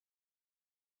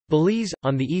Belize,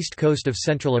 on the east coast of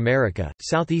Central America,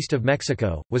 southeast of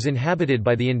Mexico, was inhabited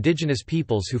by the indigenous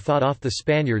peoples who fought off the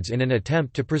Spaniards in an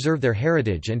attempt to preserve their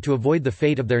heritage and to avoid the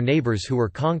fate of their neighbors who were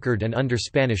conquered and under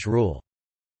Spanish rule.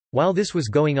 While this was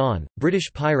going on,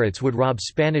 British pirates would rob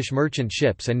Spanish merchant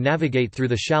ships and navigate through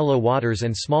the shallow waters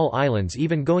and small islands,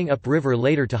 even going upriver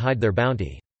later to hide their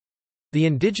bounty. The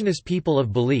indigenous people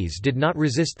of Belize did not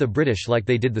resist the British like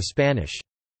they did the Spanish.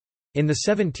 In the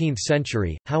 17th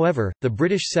century, however, the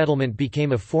British settlement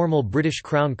became a formal British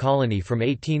Crown colony from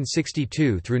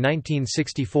 1862 through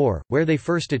 1964, where they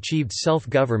first achieved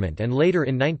self-government and later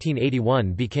in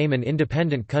 1981 became an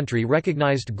independent country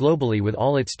recognized globally with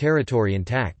all its territory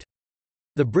intact.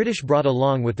 The British brought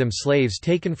along with them slaves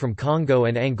taken from Congo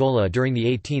and Angola during the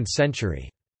 18th century.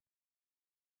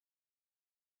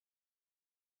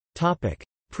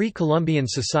 Pre-Columbian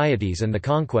societies and the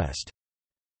conquest.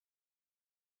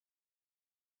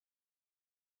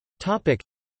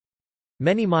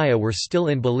 Many Maya were still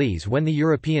in Belize when the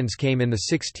Europeans came in the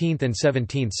 16th and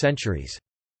 17th centuries.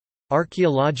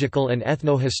 Archaeological and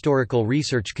ethno-historical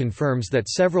research confirms that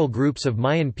several groups of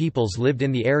Mayan peoples lived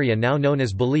in the area now known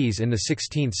as Belize in the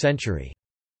 16th century.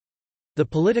 The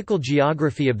political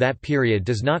geography of that period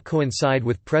does not coincide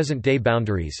with present-day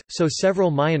boundaries, so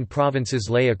several Mayan provinces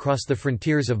lay across the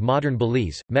frontiers of modern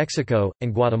Belize, Mexico,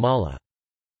 and Guatemala.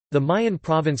 The Mayan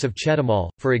province of Chetumal,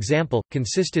 for example,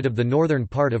 consisted of the northern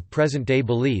part of present-day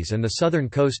Belize and the southern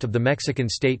coast of the Mexican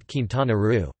state Quintana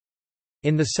Roo.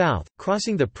 In the south,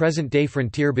 crossing the present-day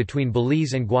frontier between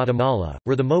Belize and Guatemala,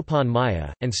 were the Mopan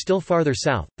Maya, and still farther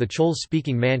south, the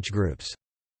Chol-speaking Manch groups.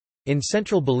 In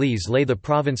central Belize lay the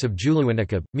province of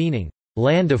Juluwinikab, meaning,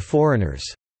 "land of foreigners",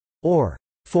 or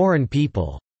 "foreign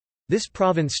people". This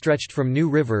province stretched from New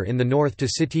River in the north to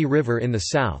Siti River in the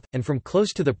south, and from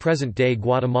close to the present-day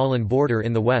Guatemalan border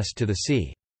in the west to the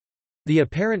sea. The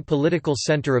apparent political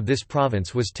center of this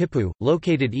province was Tipu,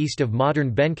 located east of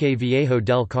modern Benque Viejo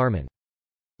del Carmen.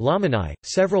 Lamanai,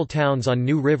 several towns on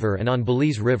New River and on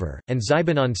Belize River, and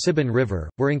Ziban on Sibin River,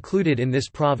 were included in this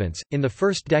province. In the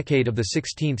first decade of the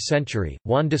 16th century,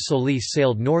 Juan de Solís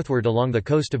sailed northward along the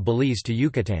coast of Belize to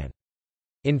Yucatán.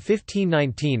 In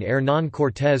 1519 Hernán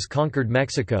Cortés conquered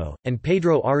Mexico, and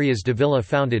Pedro Arias de Villa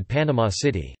founded Panama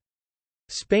City.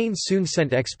 Spain soon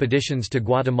sent expeditions to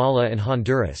Guatemala and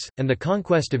Honduras, and the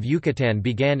conquest of Yucatán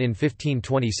began in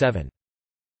 1527.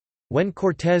 When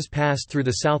Cortés passed through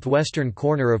the southwestern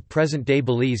corner of present-day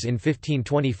Belize in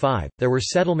 1525, there were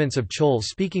settlements of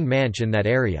Chol-speaking Manch in that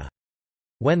area.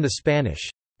 When the Spanish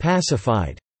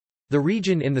pacified the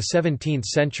region in the 17th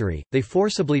century, they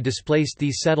forcibly displaced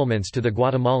these settlements to the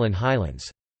Guatemalan highlands.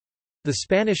 The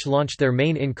Spanish launched their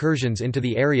main incursions into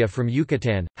the area from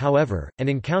Yucatán, however, and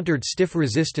encountered stiff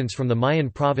resistance from the Mayan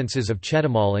provinces of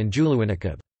Chetumal and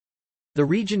Juluwinikab. The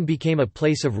region became a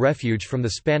place of refuge from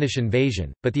the Spanish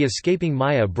invasion, but the escaping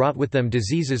Maya brought with them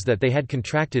diseases that they had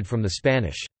contracted from the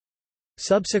Spanish.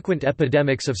 Subsequent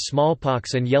epidemics of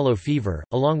smallpox and yellow fever,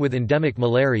 along with endemic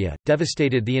malaria,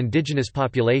 devastated the indigenous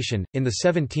population. In the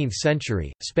 17th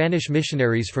century, Spanish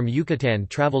missionaries from Yucatán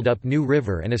traveled up New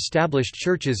River and established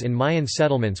churches in Mayan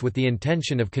settlements with the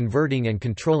intention of converting and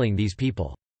controlling these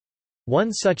people.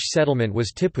 One such settlement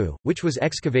was Tipu, which was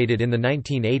excavated in the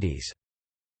 1980s.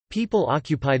 People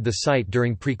occupied the site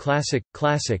during pre-classic,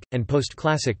 classic, and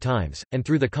post-classic times, and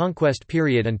through the conquest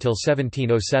period until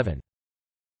 1707.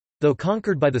 Though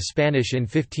conquered by the Spanish in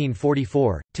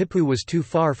 1544, Tipu was too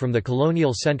far from the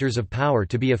colonial centers of power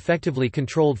to be effectively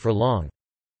controlled for long.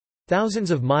 Thousands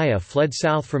of Maya fled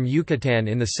south from Yucatán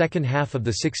in the second half of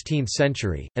the 16th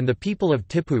century, and the people of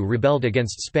Tipu rebelled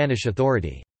against Spanish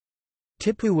authority.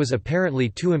 Tipu was apparently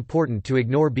too important to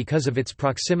ignore because of its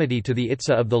proximity to the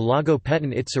Itza of the Lago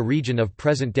Petén Itza region of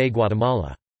present-day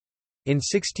Guatemala. In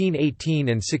 1618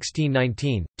 and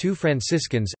 1619, two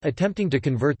Franciscans, attempting to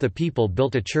convert the people,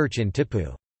 built a church in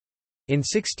Tipu. In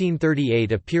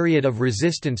 1638 a period of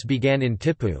resistance began in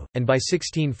Tipu, and by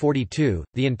 1642,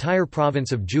 the entire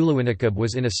province of Juluwinikab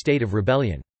was in a state of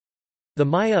rebellion. The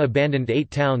Maya abandoned 8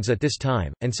 towns at this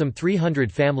time, and some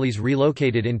 300 families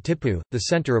relocated in Tipu, the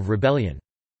center of rebellion.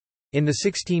 In the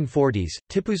 1640s,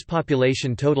 Tipu's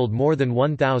population totaled more than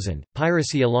 1,000.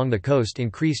 Piracy along the coast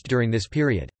increased during this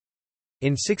period.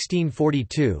 In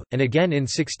 1642, and again in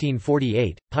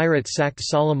 1648, pirates sacked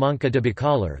Salamanca de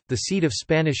Bacolor, the seat of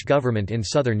Spanish government in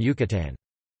southern Yucatán.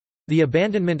 The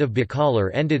abandonment of Bacolor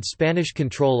ended Spanish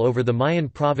control over the Mayan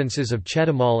provinces of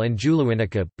Chetumal and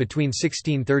Juluwinikab. Between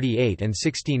 1638 and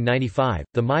 1695,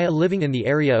 the Maya living in the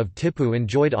area of Tipu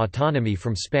enjoyed autonomy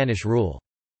from Spanish rule.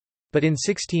 But in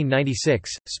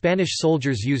 1696, Spanish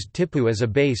soldiers used Tipu as a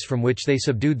base from which they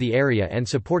subdued the area and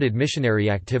supported missionary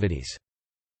activities.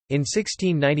 In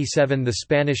 1697 the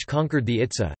Spanish conquered the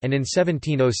Itza, and in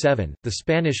 1707, the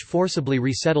Spanish forcibly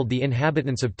resettled the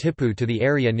inhabitants of Tipu to the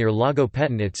area near Lago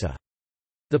Petan Itza.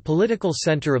 The political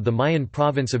center of the Mayan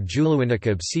province of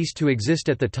Juluinacab ceased to exist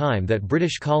at the time that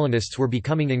British colonists were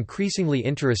becoming increasingly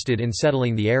interested in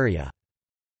settling the area.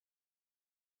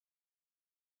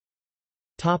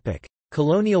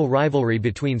 Colonial rivalry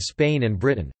between Spain and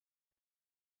Britain.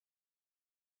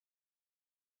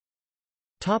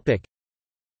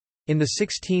 In the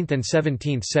 16th and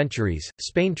 17th centuries,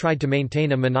 Spain tried to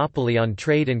maintain a monopoly on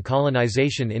trade and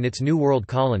colonization in its New World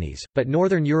colonies, but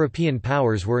northern European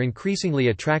powers were increasingly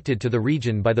attracted to the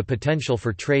region by the potential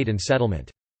for trade and settlement.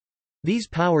 These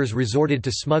powers resorted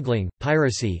to smuggling,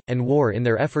 piracy, and war in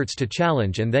their efforts to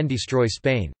challenge and then destroy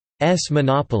Spain's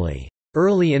monopoly.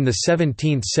 Early in the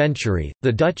 17th century,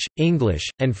 the Dutch, English,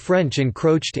 and French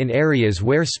encroached in areas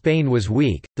where Spain was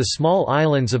weak, the small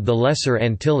islands of the Lesser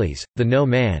Antilles, the no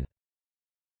man's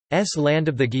land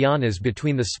of the Guianas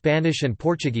between the Spanish and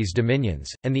Portuguese dominions,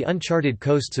 and the uncharted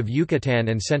coasts of Yucatan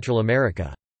and Central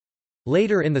America.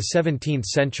 Later in the 17th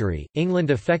century,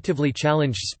 England effectively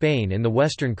challenged Spain in the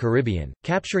Western Caribbean,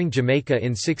 capturing Jamaica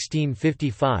in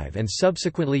 1655 and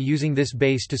subsequently using this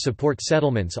base to support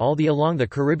settlements all along the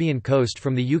Caribbean coast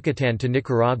from the Yucatan to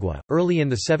Nicaragua. Early in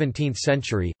the 17th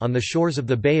century, on the shores of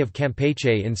the Bay of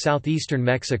Campeche in southeastern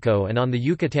Mexico and on the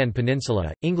Yucatan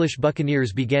Peninsula, English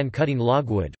buccaneers began cutting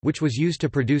logwood, which was used to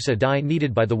produce a dye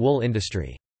needed by the wool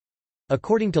industry.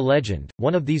 According to legend,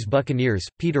 one of these buccaneers,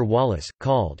 Peter Wallace,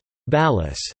 called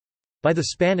Ballas by the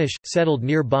Spanish, settled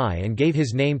nearby and gave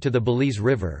his name to the Belize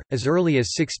River, as early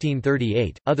as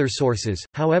 1638. Other sources,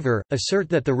 however, assert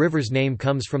that the river's name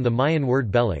comes from the Mayan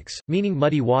word belix, meaning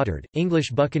muddy-watered. English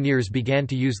buccaneers began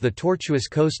to use the tortuous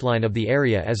coastline of the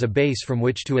area as a base from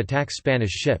which to attack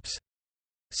Spanish ships.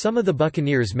 Some of the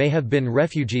buccaneers may have been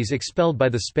refugees expelled by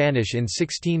the Spanish in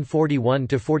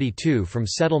 1641–42 from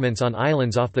settlements on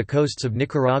islands off the coasts of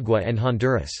Nicaragua and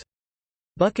Honduras.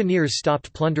 Buccaneers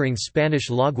stopped plundering Spanish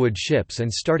logwood ships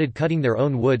and started cutting their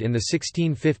own wood in the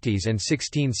 1650s and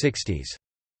 1660s.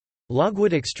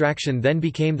 Logwood extraction then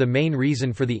became the main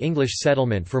reason for the English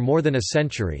settlement for more than a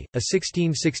century. A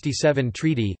 1667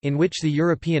 treaty, in which the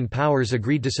European powers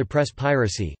agreed to suppress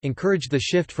piracy, encouraged the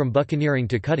shift from buccaneering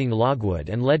to cutting logwood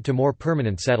and led to more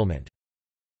permanent settlement.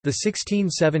 The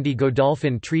 1670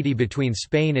 Godolphin Treaty between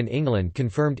Spain and England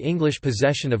confirmed English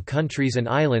possession of countries and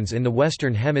islands in the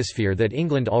Western Hemisphere that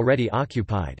England already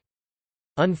occupied.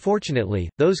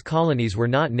 Unfortunately, those colonies were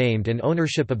not named and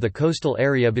ownership of the coastal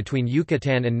area between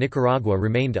Yucatan and Nicaragua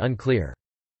remained unclear.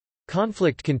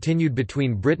 Conflict continued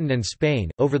between Britain and Spain,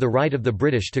 over the right of the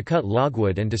British to cut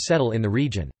logwood and to settle in the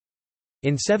region.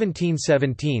 In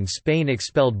 1717 Spain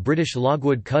expelled British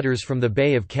logwood cutters from the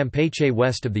Bay of Campeche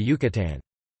west of the Yucatan.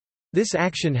 This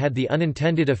action had the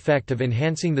unintended effect of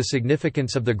enhancing the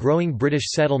significance of the growing British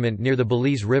settlement near the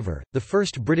Belize River. The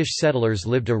first British settlers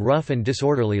lived a rough and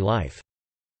disorderly life.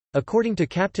 According to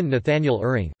Captain Nathaniel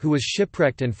Irving, who was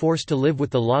shipwrecked and forced to live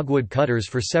with the logwood cutters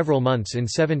for several months in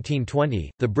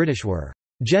 1720, the British were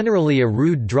generally a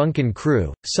rude drunken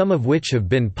crew, some of which have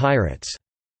been pirates.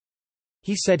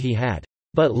 He said he had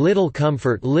but little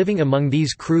comfort living among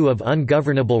these crew of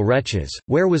ungovernable wretches,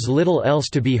 where was little else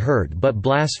to be heard but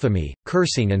blasphemy,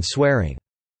 cursing and swearing."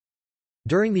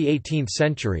 During the 18th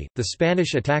century, the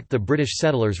Spanish attacked the British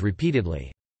settlers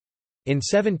repeatedly. In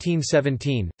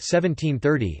 1717,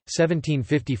 1730,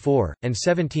 1754, and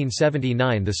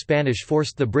 1779 the Spanish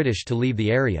forced the British to leave the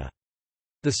area.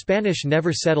 The Spanish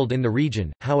never settled in the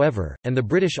region, however, and the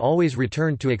British always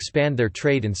returned to expand their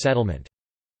trade and settlement.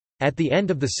 At the end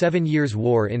of the Seven Years'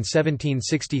 War in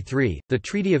 1763, the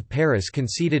Treaty of Paris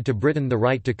conceded to Britain the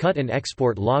right to cut and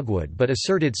export logwood but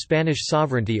asserted Spanish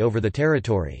sovereignty over the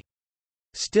territory.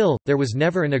 Still, there was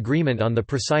never an agreement on the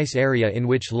precise area in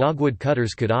which logwood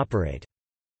cutters could operate.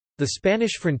 The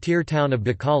Spanish frontier town of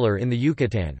Bacolor in the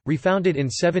Yucatan, refounded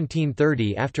in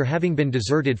 1730 after having been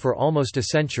deserted for almost a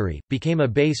century, became a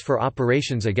base for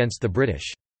operations against the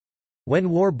British.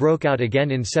 When war broke out again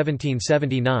in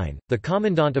 1779, the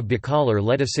commandant of Bacolor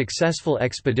led a successful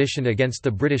expedition against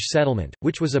the British settlement,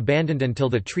 which was abandoned until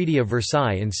the Treaty of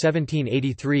Versailles in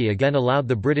 1783 again allowed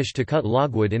the British to cut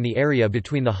logwood in the area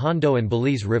between the Hondo and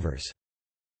Belize rivers.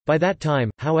 By that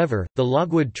time, however, the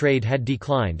logwood trade had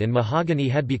declined and mahogany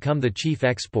had become the chief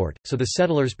export, so the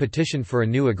settlers petitioned for a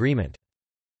new agreement.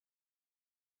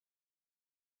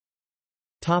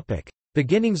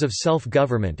 Beginnings of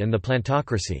self-government and the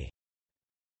plantocracy.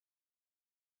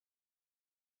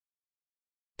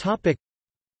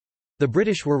 The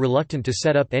British were reluctant to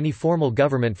set up any formal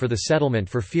government for the settlement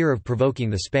for fear of provoking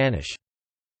the Spanish.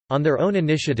 On their own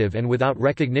initiative and without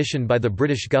recognition by the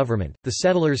British government, the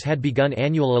settlers had begun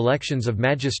annual elections of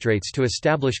magistrates to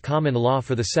establish common law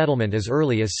for the settlement as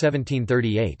early as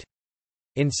 1738.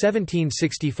 In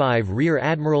 1765 Rear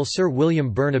Admiral Sir William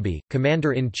Burnaby,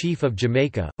 Commander-in-Chief of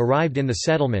Jamaica, arrived in the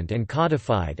settlement and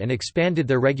codified and expanded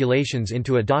their regulations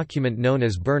into a document known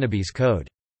as Burnaby's Code.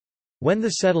 When the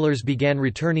settlers began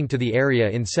returning to the area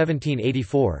in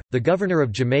 1784, the governor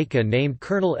of Jamaica named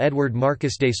Colonel Edward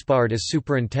Marcus Despard as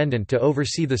superintendent to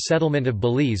oversee the settlement of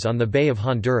Belize on the Bay of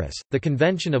Honduras. The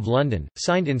Convention of London,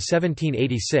 signed in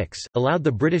 1786, allowed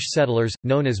the British settlers,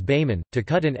 known as baymen, to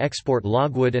cut and export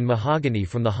logwood and mahogany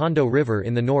from the Hondo River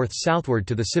in the north southward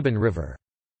to the Sibin River.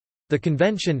 The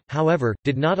convention, however,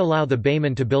 did not allow the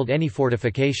baymen to build any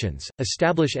fortifications,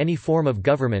 establish any form of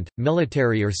government,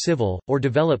 military or civil, or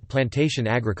develop plantation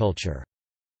agriculture.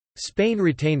 Spain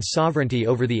retained sovereignty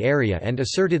over the area and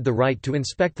asserted the right to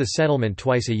inspect the settlement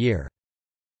twice a year.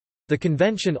 The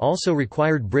convention also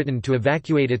required Britain to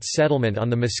evacuate its settlement on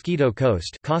the Mosquito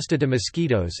Coast Costa de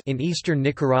Mosquitos in eastern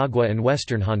Nicaragua and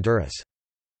western Honduras.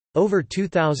 Over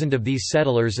 2,000 of these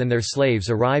settlers and their slaves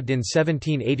arrived in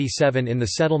 1787 in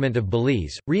the settlement of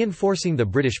Belize, reinforcing the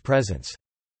British presence.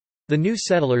 The new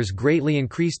settlers greatly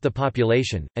increased the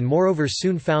population, and moreover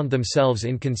soon found themselves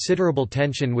in considerable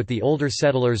tension with the older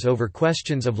settlers over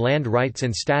questions of land rights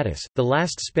and status. The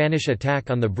last Spanish attack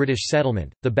on the British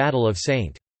settlement, the Battle of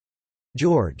St.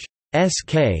 George's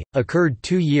Caye, occurred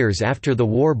 2 years after the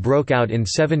war broke out in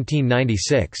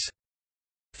 1796.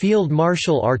 Field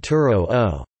Marshal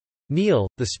Arturo O'Neill,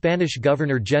 the Spanish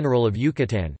Governor-General of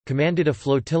Yucatan, commanded a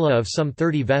flotilla of some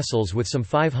 30 vessels with some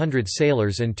 500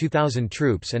 sailors and 2,000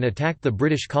 troops and attacked the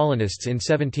British colonists in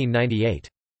 1798.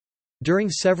 During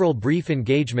several brief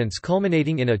engagements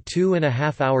culminating in a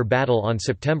 2.5-hour battle on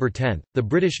September 10, the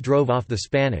British drove off the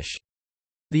Spanish.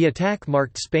 The attack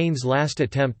marked Spain's last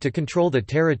attempt to control the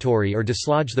territory or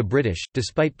dislodge the British.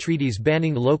 Despite treaties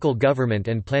banning local government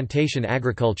and plantation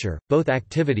agriculture, both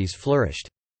activities flourished.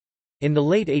 In the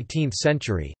late 18th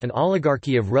century, an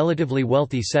oligarchy of relatively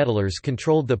wealthy settlers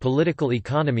controlled the political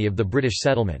economy of the British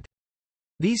settlement.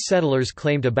 These settlers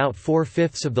claimed about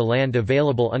 4/5 of the land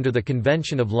available under the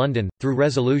Convention of London, through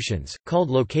resolutions, called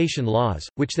location laws,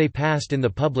 which they passed in the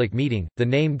public meeting, the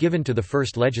name given to the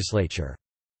first legislature.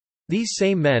 These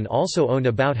same men also owned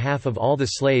about half of all the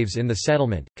slaves in the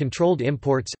settlement, controlled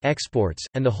imports, exports,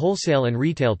 and the wholesale and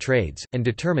retail trades, and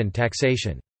determined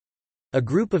taxation. A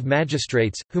group of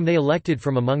magistrates, whom they elected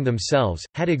from among themselves,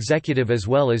 had executive as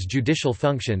well as judicial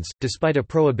functions, despite a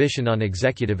prohibition on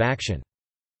executive action.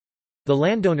 The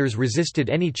landowners resisted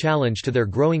any challenge to their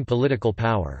growing political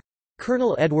power.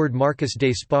 Colonel Edward Marcus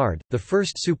Despard, the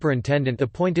first superintendent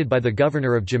appointed by the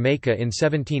governor of Jamaica in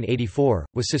 1784,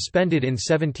 was suspended in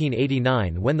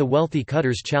 1789 when the wealthy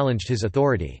cutters challenged his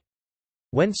authority.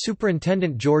 When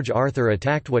Superintendent George Arthur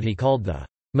attacked what he called the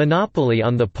monopoly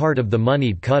on the part of the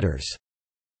moneyed cutters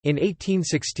in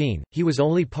 1816, he was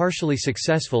only partially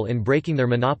successful in breaking their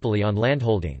monopoly on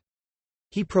landholding.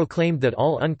 He proclaimed that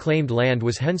all unclaimed land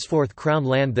was henceforth Crown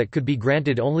land that could be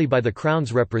granted only by the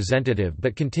Crown's representative,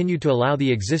 but continued to allow the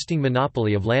existing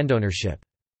monopoly of landownership.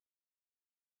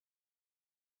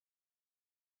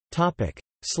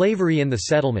 Slavery in the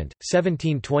settlement,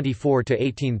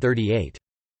 1724–1838.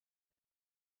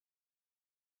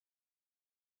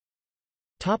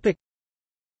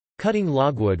 Cutting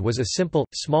logwood was a simple,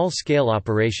 small-scale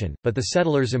operation, but the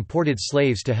settlers imported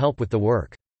slaves to help with the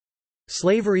work.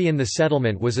 Slavery in the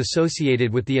settlement was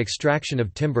associated with the extraction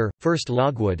of timber, first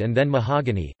logwood and then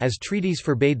mahogany, as treaties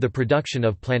forbade the production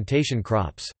of plantation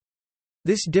crops.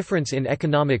 This difference in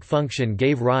economic function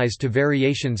gave rise to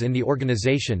variations in the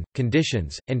organization,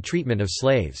 conditions, and treatment of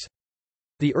slaves.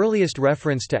 The earliest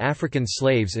reference to African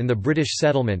slaves in the British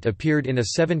settlement appeared in a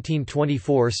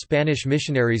 1724 Spanish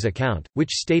missionary's account, which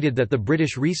stated that the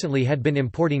British recently had been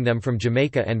importing them from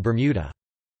Jamaica and Bermuda.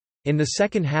 In the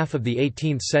second half of the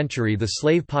 18th century, the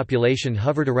slave population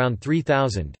hovered around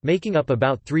 3,000, making up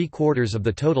about 3/4 of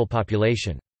the total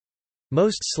population.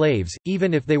 Most slaves,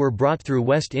 even if they were brought through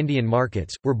West Indian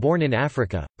markets, were born in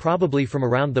Africa, probably from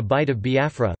around the Bight of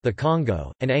Biafra, the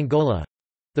Congo, and Angola,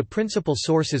 the principal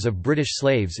sources of British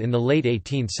slaves in the late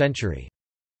 18th century.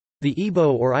 The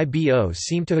Igbo or Ibo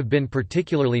seem to have been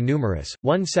particularly numerous.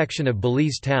 One section of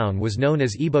Belize town was known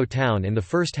as Igbo Town in the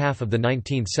first half of the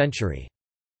 19th century.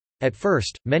 At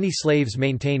first, many slaves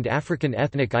maintained African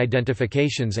ethnic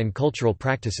identifications and cultural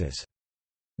practices.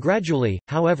 Gradually,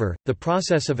 however, the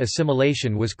process of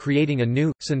assimilation was creating a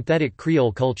new, synthetic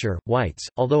Creole culture. Whites,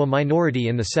 although a minority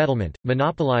in the settlement,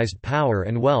 monopolized power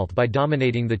and wealth by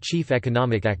dominating the chief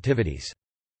economic activities.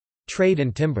 Trade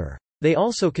and timber. They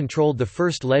also controlled the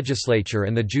first legislature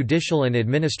and the judicial and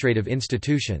administrative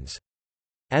institutions.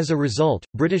 As a result,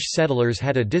 British settlers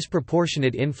had a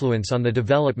disproportionate influence on the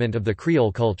development of the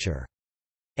Creole culture.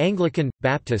 Anglican,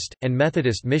 Baptist, and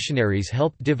Methodist missionaries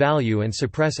helped devalue and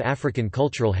suppress African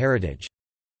cultural heritage.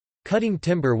 Cutting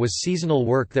timber was seasonal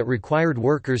work that required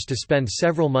workers to spend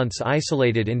several months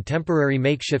isolated in temporary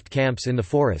makeshift camps in the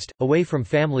forest, away from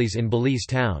families in Belize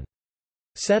town.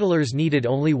 Settlers needed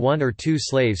only 1 or 2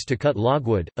 slaves to cut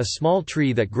logwood, a small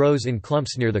tree that grows in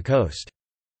clumps near the coast.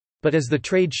 But as the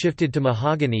trade shifted to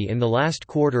mahogany in the last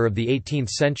quarter of the 18th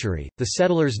century, the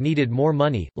settlers needed more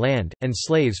money, land, and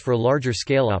slaves for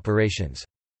larger-scale operations.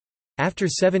 After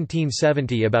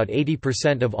 1770, about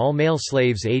 80% of all male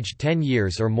slaves aged 10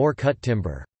 years or more cut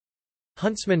timber.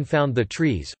 Huntsmen found the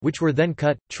trees, which were then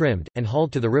cut, trimmed, and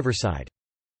hauled to the riverside.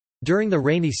 During the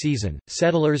rainy season,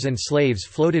 settlers and slaves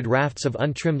floated rafts of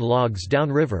untrimmed logs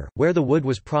downriver, where the wood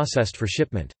was processed for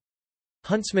shipment.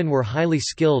 Huntsmen were highly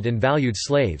skilled and valued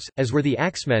slaves, as were the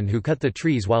axemen who cut the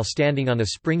trees while standing on a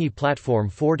springy platform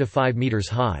 4 to 5 meters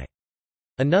high.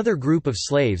 Another group of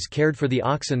slaves cared for the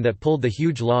oxen that pulled the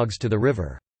huge logs to the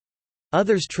river.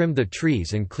 Others trimmed the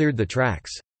trees and cleared the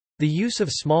tracks. The use of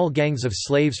small gangs of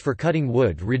slaves for cutting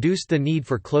wood reduced the need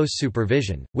for close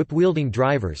supervision. Whip-wielding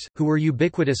drivers, who were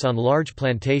ubiquitous on large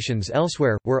plantations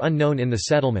elsewhere, were unknown in the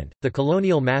settlement. The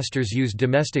colonial masters used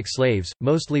domestic slaves,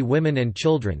 mostly women and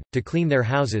children, to clean their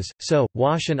houses, sew,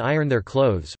 wash and iron their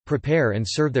clothes, prepare and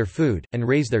serve their food, and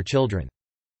raise their children.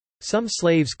 Some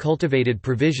slaves cultivated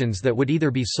provisions that would either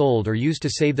be sold or used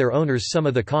to save their owners some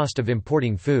of the cost of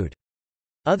importing food.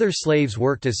 Other slaves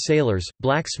worked as sailors,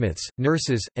 blacksmiths,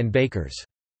 nurses, and bakers.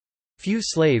 Few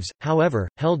slaves, however,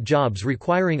 held jobs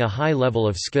requiring a high level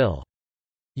of skill.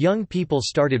 Young people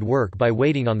started work by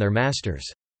waiting on their masters'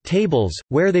 tables,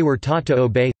 where they were taught to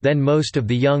obey, then most of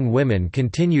the young women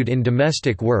continued in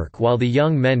domestic work while the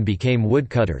young men became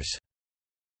woodcutters.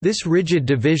 This rigid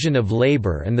division of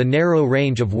labor and the narrow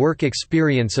range of work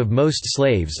experience of most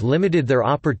slaves limited their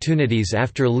opportunities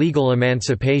after legal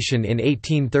emancipation in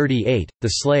 1838. The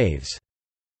slaves'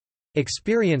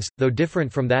 experience, though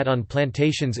different from that on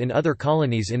plantations in other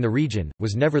colonies in the region,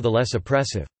 was nevertheless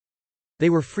oppressive. They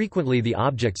were frequently the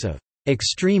objects of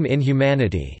extreme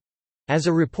inhumanity, as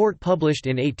a report published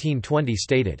in 1820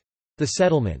 stated. The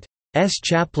settlement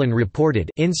chaplain reported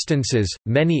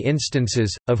many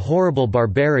instances, of horrible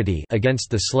barbarity against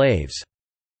the slaves.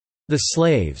 The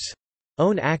slaves'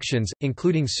 own actions,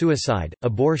 including suicide,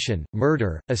 abortion,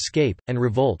 murder, escape, and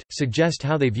revolt, suggest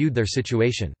how they viewed their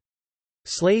situation.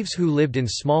 Slaves who lived in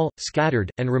small, scattered,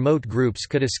 and remote groups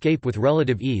could escape with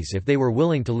relative ease if they were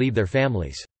willing to leave their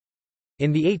families.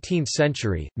 In the 18th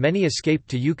century, many escaped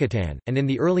to Yucatan, and in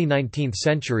the early 19th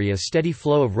century a steady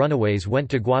flow of runaways went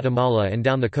to Guatemala and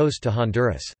down the coast to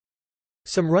Honduras.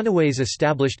 Some runaways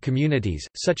established communities,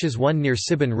 such as one near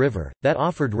Sibon River, that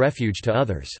offered refuge to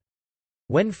others.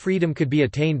 When freedom could be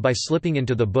attained by slipping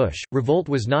into the bush, revolt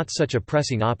was not such a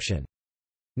pressing option.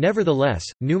 Nevertheless,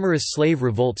 numerous slave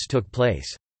revolts took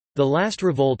place. The last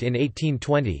revolt in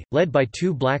 1820, led by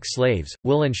 2 black slaves,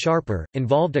 Will and Sharper,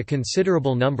 involved a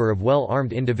considerable number of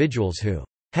well-armed individuals who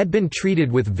had been treated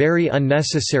with very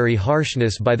unnecessary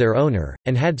harshness by their owner,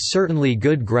 and had certainly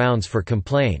good grounds for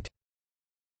complaint.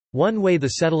 One way the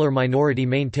settler minority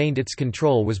maintained its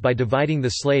control was by dividing the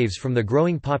slaves from the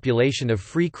growing population of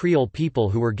free Creole people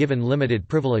who were given limited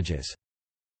privileges.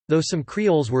 Though some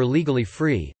Creoles were legally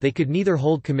free, they could neither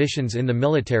hold commissions in the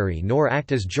military nor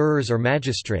act as jurors or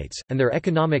magistrates, and their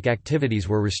economic activities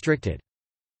were restricted.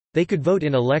 They could vote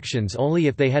in elections only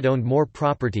if they had owned more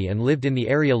property and lived in the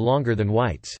area longer than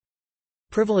whites.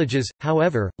 Privileges,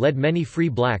 however, led many free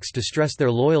blacks to stress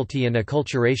their loyalty and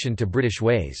acculturation to British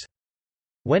ways.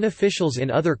 When officials in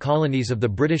other colonies of the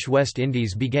British West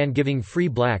Indies began giving free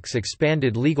blacks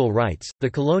expanded legal rights,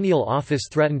 the Colonial Office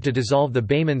threatened to dissolve the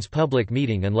Baymen's public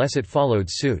meeting unless it followed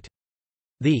suit.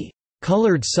 The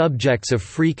 "coloured subjects of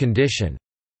free condition"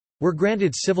 were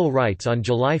granted civil rights on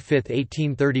July 5,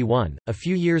 1831, a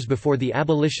few years before the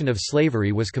abolition of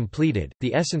slavery was completed.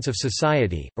 The essence of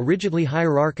society, a rigidly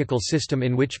hierarchical system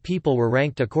in which people were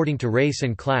ranked according to race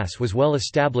and class, was well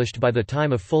established by the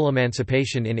time of full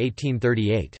emancipation in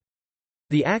 1838.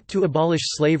 The Act to abolish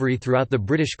slavery throughout the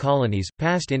British colonies,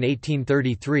 passed in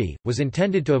 1833, was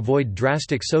intended to avoid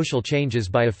drastic social changes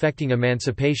by effecting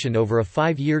emancipation over a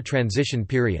 5-year transition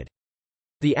period.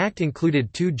 The Act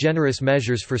included 2 generous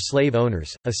measures for slave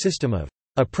owners, a system of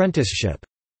apprenticeship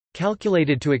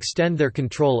calculated to extend their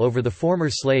control over the former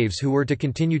slaves who were to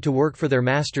continue to work for their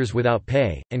masters without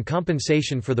pay, and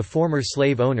compensation for the former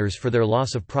slave owners for their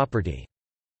loss of property.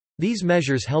 These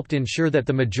measures helped ensure that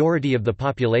the majority of the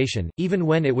population, even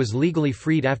when it was legally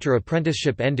freed after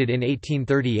apprenticeship ended in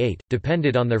 1838,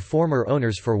 depended on their former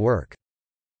owners for work.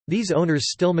 These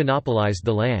owners still monopolized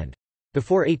the land.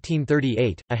 Before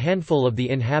 1838, a handful of the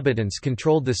inhabitants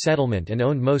controlled the settlement and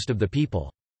owned most of the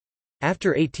people. After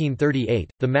 1838,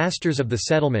 the masters of the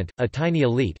settlement, a tiny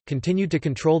elite, continued to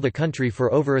control the country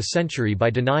for over a century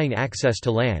by denying access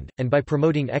to land, and by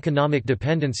promoting economic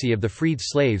dependency of the freed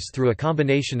slaves through a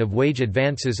combination of wage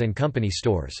advances and company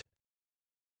stores.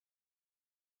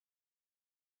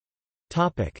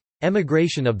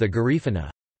 Emigration of the Garifuna.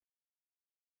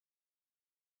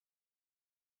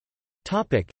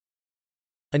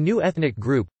 A new ethnic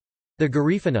group—the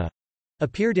Garifuna,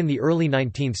 appeared in the early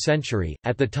 19th century,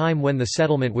 at the time when the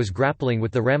settlement was grappling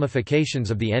with the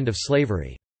ramifications of the end of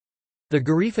slavery. The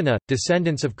Garifuna,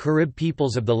 descendants of Carib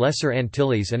peoples of the Lesser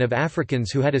Antilles and of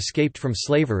Africans who had escaped from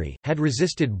slavery, had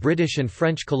resisted British and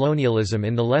French colonialism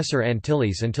in the Lesser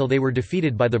Antilles until they were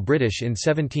defeated by the British in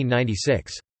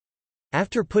 1796.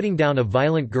 After putting down a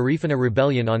violent Garifuna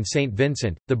rebellion on St.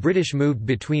 Vincent, the British moved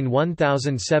between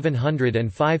 1,700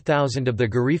 and 5,000 of the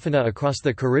Garifuna across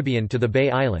the Caribbean to the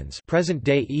Bay Islands,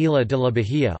 present-day Isla de la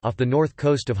Bahia, off the north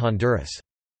coast of Honduras.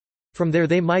 From there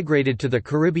they migrated to the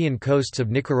Caribbean coasts of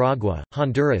Nicaragua,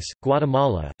 Honduras,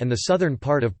 Guatemala, and the southern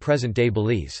part of present-day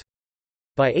Belize.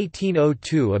 By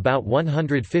 1802 about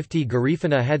 150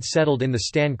 Garifuna had settled in the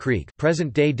Stan Creek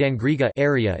present-day Dangriga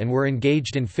area and were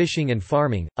engaged in fishing and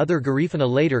farming. Other Garifuna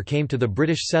later came to the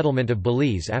British settlement of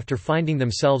Belize after finding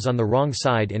themselves on the wrong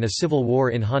side in a civil war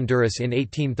in Honduras in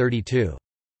 1832.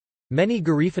 Many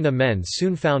Garifuna men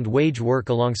soon found wage work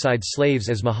alongside slaves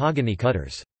as mahogany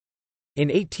cutters. In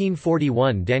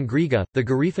 1841 Dangriga, the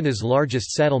Garifuna's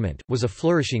largest settlement, was a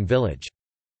flourishing village.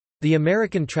 The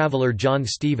American traveler John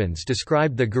Stevens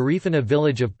described the Garifuna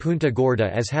village of Punta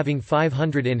Gorda as having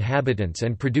 500 inhabitants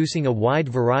and producing a wide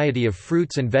variety of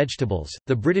fruits and vegetables.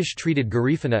 The British treated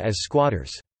Garifuna as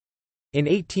squatters. In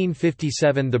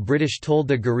 1857 the British told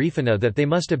the Garifuna that they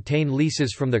must obtain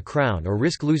leases from the Crown or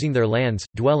risk losing their lands,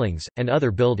 dwellings, and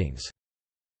other buildings.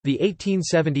 The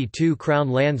 1872 Crown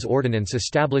Lands Ordinance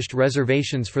established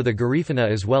reservations for the Garifuna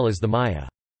as well as the Maya.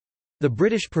 The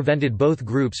British prevented both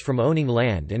groups from owning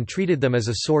land and treated them as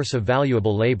a source of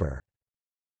valuable labour.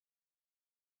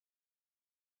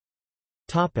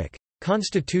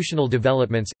 Constitutional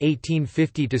developments,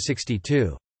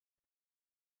 1850–62.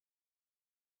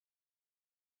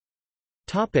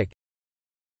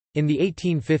 In the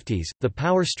 1850s, the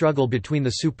power struggle between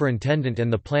the superintendent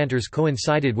and the planters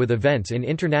coincided with events in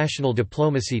international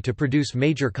diplomacy to produce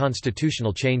major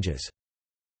constitutional changes.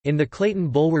 In the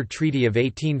Clayton-Bulwer Treaty of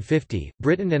 1850,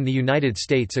 Britain and the United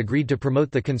States agreed to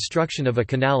promote the construction of a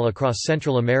canal across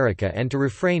Central America and to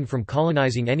refrain from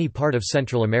colonizing any part of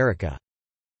Central America.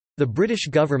 The British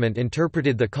government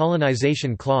interpreted the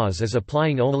colonization clause as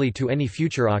applying only to any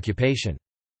future occupation.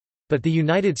 But the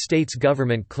United States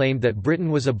government claimed that Britain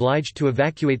was obliged to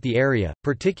evacuate the area,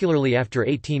 particularly after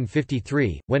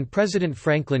 1853, when President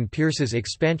Franklin Pierce's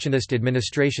expansionist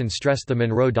administration stressed the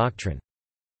Monroe Doctrine.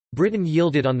 Britain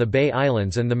yielded on the Bay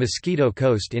Islands and the Mosquito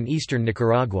Coast in eastern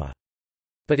Nicaragua.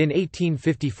 But in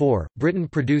 1854, Britain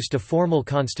produced a formal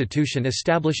constitution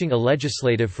establishing a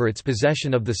legislative for its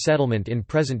possession of the settlement in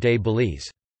present-day Belize.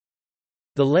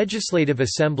 The Legislative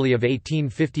Assembly of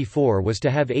 1854 was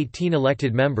to have 18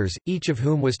 elected members, each of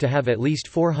whom was to have at least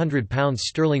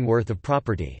 £400 worth of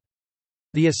property.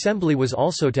 The Assembly was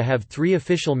also to have 3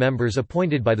 official members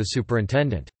appointed by the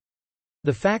superintendent.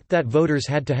 The fact that voters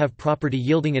had to have property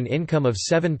yielding an income of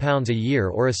 £7 a year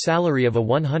or a salary of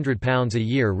 £100 a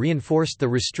year reinforced the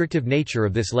restrictive nature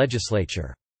of this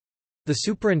legislature. The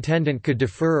superintendent could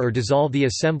defer or dissolve the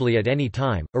assembly at any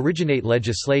time, originate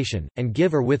legislation, and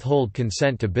give or withhold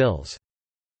consent to bills.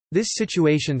 This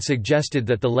situation suggested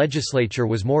that the legislature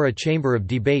was more a chamber of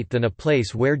debate than a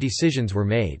place where decisions were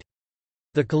made.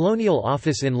 The colonial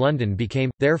office in London became,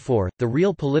 therefore, the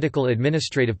real political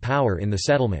administrative power in the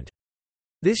settlement.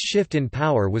 This shift in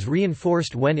power was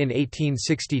reinforced when in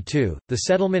 1862, the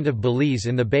settlement of Belize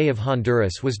in the Bay of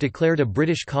Honduras was declared a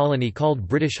British colony called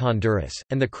British Honduras,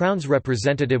 and the Crown's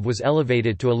representative was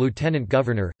elevated to a lieutenant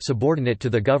governor, subordinate to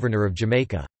the governor of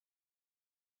Jamaica.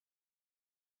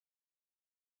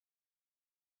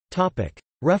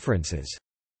 References.